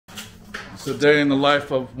It's a day in the life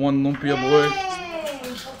of one Lumpia Boi.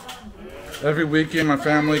 Every weekend my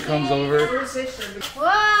family comes over. This is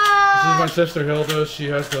my sister Hilda. She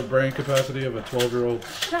has the brain capacity of a 12-year-old.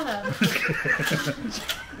 Shut up.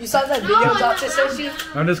 You saw that video about this, Sophie?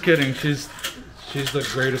 I'm just kidding. She's the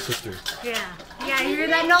greatest sister. Yeah. Yeah, you hear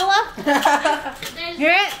that, Nola?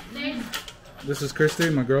 Hear it? This is Christy,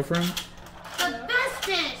 my girlfriend. The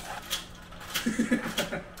bestest.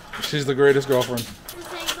 She's the greatest girlfriend.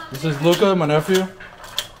 This is Luca, my nephew.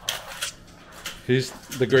 He's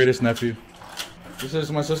the greatest nephew. This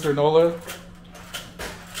is my sister Nola.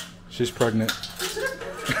 She's pregnant.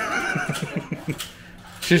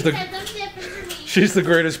 She's the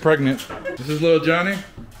greatest pregnant. This is little Johnny.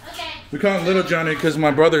 Okay. We call him little Johnny because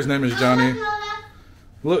my brother's name is Johnny.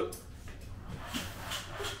 Look.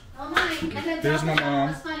 Here's my mom.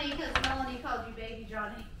 It's funny because Melanie called you baby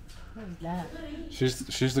Johnny. Who's that?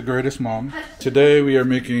 She's the greatest mom. Today we are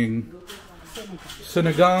making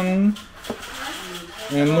sinigang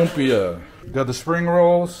and lumpia. Got the spring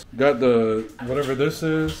rolls. Got the whatever this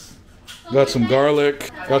is. Got some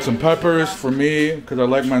garlic. Got some peppers for me because I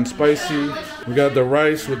like mine spicy. We got the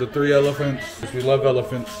rice with the 3 elephants. We love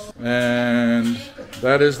elephants. And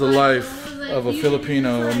that is the life of a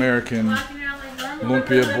Filipino American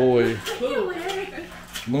Lumpia Boi.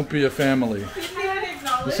 Lumpia family.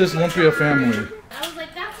 This is Lumpia family. I was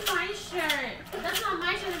like, that's my shirt. That's not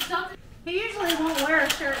my shirt. It's Dalton. He usually won't wear a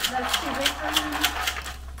shirt that's too big for him.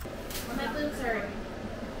 My boobs hurt.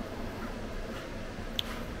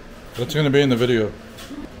 That's gonna be in the video.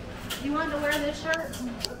 You want to wear this shirt?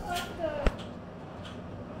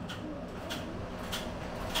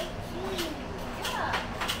 Yeah,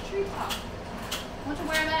 tree top. Why don't you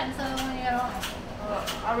wear that instead of the one you got on?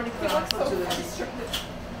 I already put on some to this.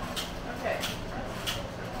 Okay.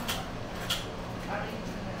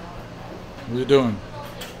 What are you doing?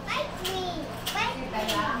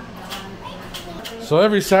 So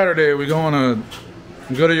every Saturday we go to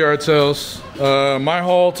yard sales. My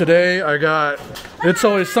haul today, I got It's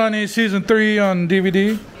Always Sunny season 3 on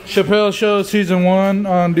DVD, Chappelle Show season 1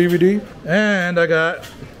 on DVD, and I got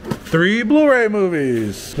 3 Blu-ray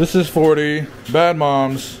movies. This is 40, Bad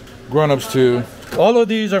Moms, Grown Ups 2. All of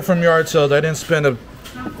these are from yard sales. I didn't spend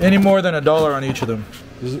any more than $1 on each of them.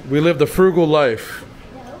 We lived a frugal life.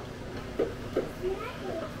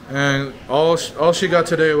 And all she got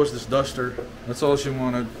today was this duster. That's all she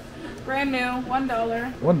wanted. Brand new,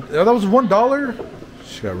 $1. That was $1?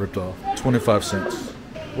 She got ripped off. 25 cents.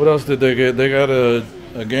 What else did they get? They got a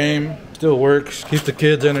game. Still works. Keeps the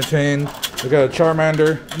kids entertained. They got a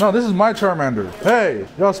Charmander. No, this is my Charmander. Hey,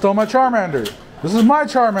 y'all stole my Charmander. This is my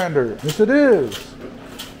Charmander. Yes, it is.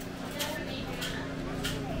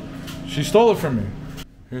 She stole it from me.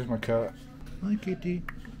 Here's my cat. Hi, kitty.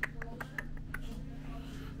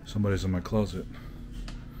 Somebody's in my closet.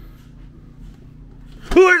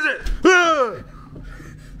 Who is it? Ah!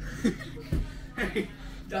 Hey,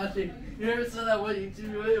 Dalton, you ever saw that one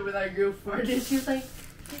YouTube video where that girl farted? She was like,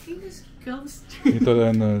 I think this ghost. You throw that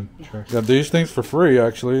in the trash. Got these things for free,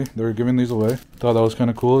 actually. They were giving these away. Thought that was kind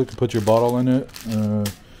of cool. You can put your bottle in it.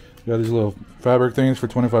 Got these little fabric things for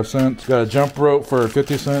 25 cents. Got a jump rope for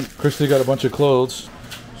 50 cents. Christy got a bunch of clothes.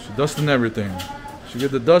 She's dusting everything. She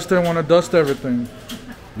get the duster and want to dust everything.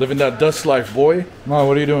 Living that dust life, boy. Ma,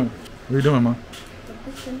 what are you doing? What are you doing, Ma?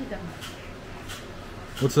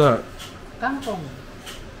 What's that? Kangkong.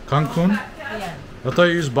 Cancun? Yeah. I thought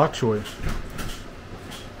you used bok choy. It's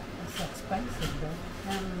expensive though.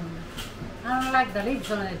 I don't like the leaves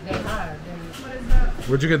on it. They are. What is that?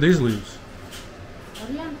 Where'd you get these leaves?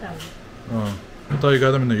 Oriental. Oh, I thought you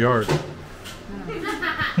got them in the yard.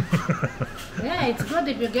 Yeah, it's good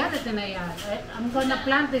if you get it in a yard. I'm gonna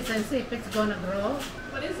plant this and see if it's gonna grow.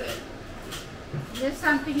 What is it? There's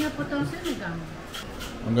something you put on sinigang.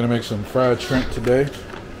 I'm gonna make some fried shrimp today.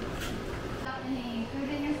 Any food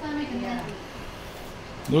in your stomach? Yeah.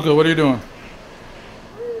 Luca, what are you doing?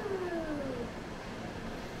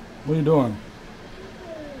 What are you doing?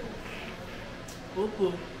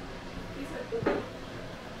 Boo-boo.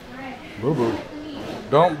 Boo boo.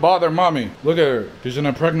 Don't bother mommy. Look at her. She's in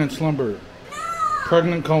a pregnant slumber.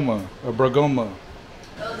 Pregnant coma. A bragoma.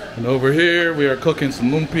 And over here we are cooking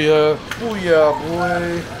some lumpia. Oh yeah,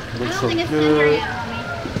 boy. Looks so good.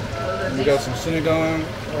 We got some sinigang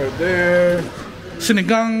right there.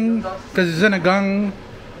 Sinigang, because it's sinigang.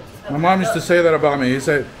 My mom used to say that about me. He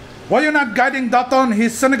said, why you not guiding Dalton?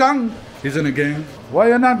 He's sinigang. He's in a gang. Why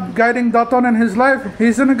you not guiding Dalton in his life?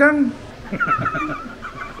 He's in a gang.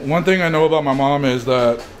 One thing I know about my mom is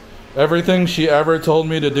that everything she ever told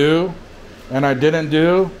me to do and I didn't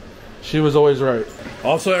do, she was always right.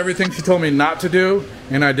 Also, everything she told me not to do,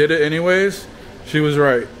 and I did it anyways, she was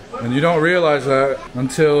right. And you don't realize that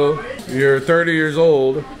until you're 30 years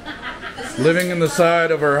old, living in the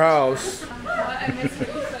side of her house,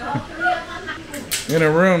 in a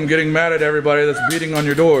room getting mad at everybody that's beating on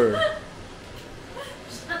your door.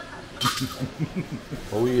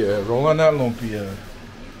 Oh yeah, roll on that lumpia.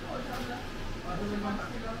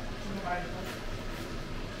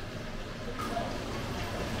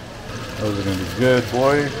 Those are gonna be good,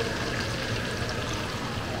 boy.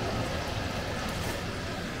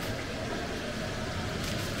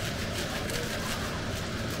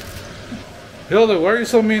 Hilda, why are you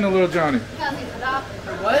so mean to little Johnny? Because he's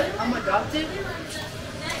adopted. What? I'm adopted?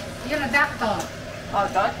 You're a doctor. Oh,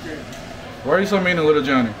 doctor. Why are you so mean to little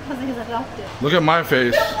Johnny? Because he's adopted. Look at my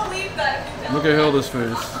face. I don't believe that. Look at Hilda's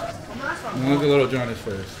face. And look at little Johnny's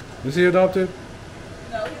face. Is he adopted?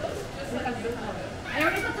 I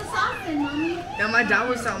already put the sauce in, Mommy. Yeah, my dad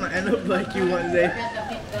was telling me to end up like you one day.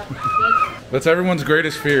 That's everyone's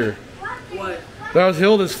greatest fear. What? That was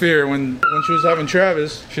Hilda's fear when she was having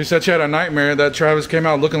Travis. She said she had a nightmare that Travis came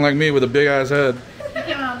out looking like me with a big ass head. He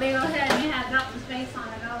came out big old head and he had Dalton's face on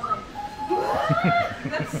it. I was like,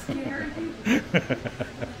 that's scary.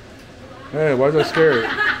 Hey, why is that scary?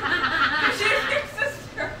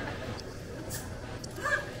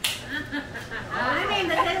 I mean,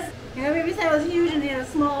 because baby said it was huge and he had a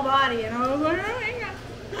small body, and I was like, oh my god.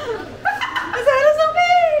 His head is so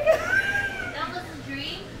big. That was a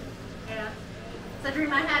dream? Yeah. It's a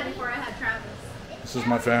dream I had before I had Travis. This is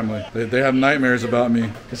my family. They have nightmares about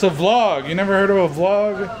me. It's a vlog. You never heard of a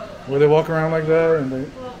vlog where they walk around like that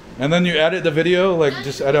and then you edit the video, like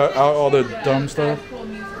just edit out all the dumb stuff?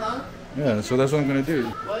 Yeah, so that's what I'm gonna do.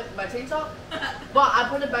 What? My TikTok? But I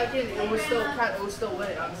put it back in. It was still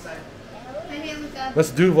wet on the side.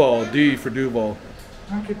 Let's Duval. D for Duval.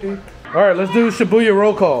 Alright, let's do Shibuya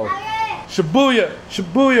roll call. Shibuya,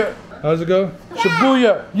 Shibuya. How's it go?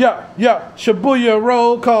 Shibuya, yeah. Shibuya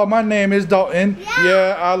roll call. My name is Dalton.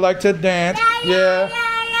 Yeah, I like to dance. Yeah,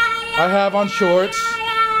 I have on shorts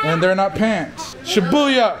and they're not pants.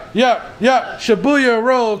 Shibuya, yeah. Shibuya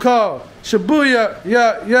roll call. Shibuya,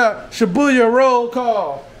 yeah. Shibuya roll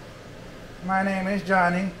call. My name is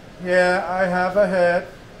Johnny. Yeah, I have a head.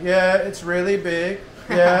 Yeah, it's really big.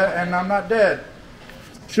 Yeah, and I'm not dead.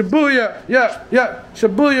 Shibuya, yeah.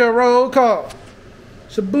 Shibuya roll call.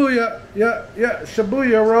 Shibuya, yeah.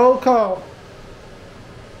 Shibuya roll call.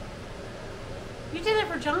 You did it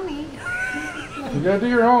for Johnny. You gotta do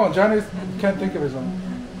your own. Johnny can't think of his own.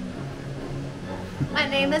 My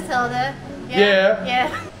name is Hilda. Yeah.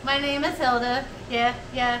 My name is Hilda. Yeah.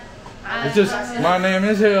 It's just, my name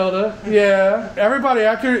is Hilda. Yeah. Everybody,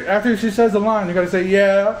 after she says the line, you gotta say,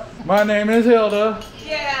 yeah. My name is Hilda.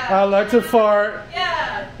 Yeah. I like to fart.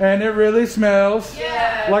 Yeah. And it really smells.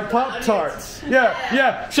 Yeah. Like Pop-Tarts.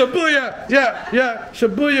 Yeah. Shibuya. Yeah.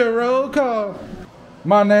 Shibuya roll call.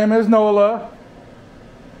 My name is Nola.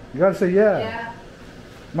 You gotta say yeah.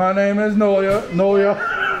 My name is Nola.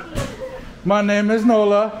 My name is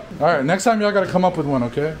Nola. Alright, next time y'all gotta come up with one,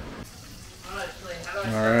 okay?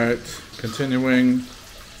 Alright, continuing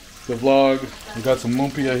the vlog. We got some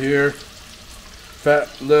lumpia here. Fat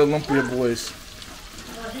little lumpia boys.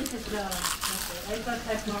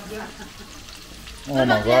 Oh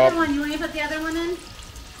my The god. other one, you want to put the other one in?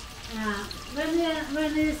 Yeah. When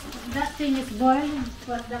that thing is boiling,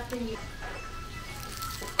 what that thing is?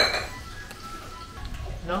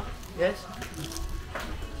 No? Yes?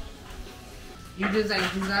 You just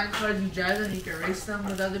like design cars, you drive them, you can race them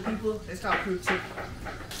with other people. It's called crew too.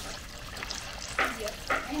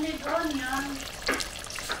 And it's on, young.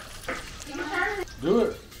 Do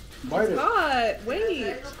it. Bite it. God,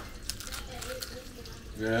 wait.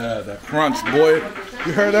 Yeah, that crunch, boy.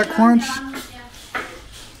 You heard that crunch?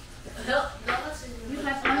 You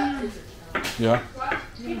got onions. Yeah.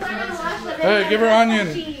 Hey, give her onion.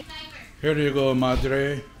 Here you go,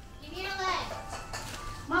 madre.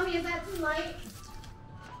 Mommy, is that too light?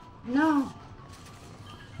 No.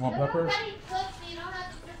 Want pepper?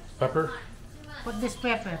 Pepper? Put this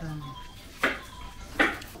pepper on.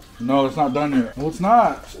 No, it's not done yet. Well, it's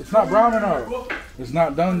not. It's not brown enough. It's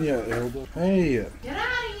not done yet, Hilda. Hey. Get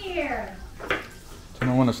out of here. I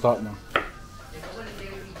don't want to stop now.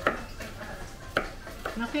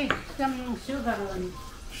 Okay, some sugar on it.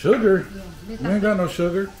 Sugar? Yeah. We ain't got no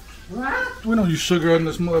sugar. What? We don't use sugar in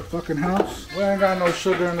this motherfucking house. We ain't got no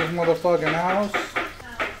sugar in this motherfucking house.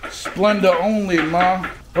 Splenda only, ma.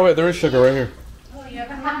 Oh wait, there is sugar right here. Oh, your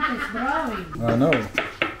plant is growing. I know.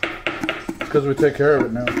 It's because we take care of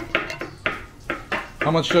it now.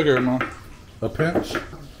 How much sugar, ma? A pinch?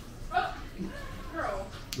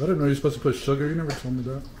 I didn't know you're supposed to put sugar. You never told me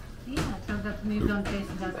that. Yeah, so that you don't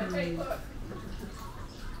taste that way.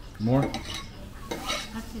 More?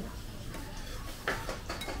 That's it.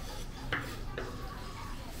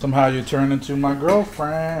 Somehow you turn into my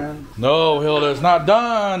girlfriend. No, Hilda, it's not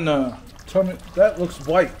done. Tell me, that looks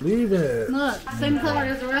white. Leave it. Look, same color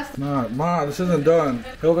as the rest. Nah, Ma, this isn't done.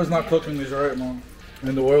 Hilda's not cooking these right, Mom.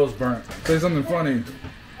 And the oil's burnt. Say something funny.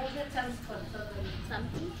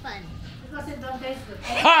 Something fun. Because it don't taste good.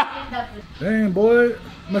 Ha! Dang, boy,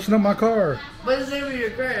 messing up my car. But it's over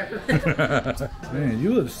your crab. Man,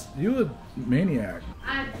 you a maniac.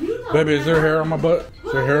 You know Baby, is there hair on my butt?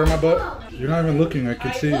 Is there hair on my butt? You're not even looking, I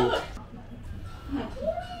can see you.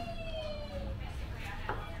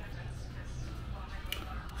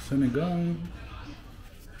 Senegal.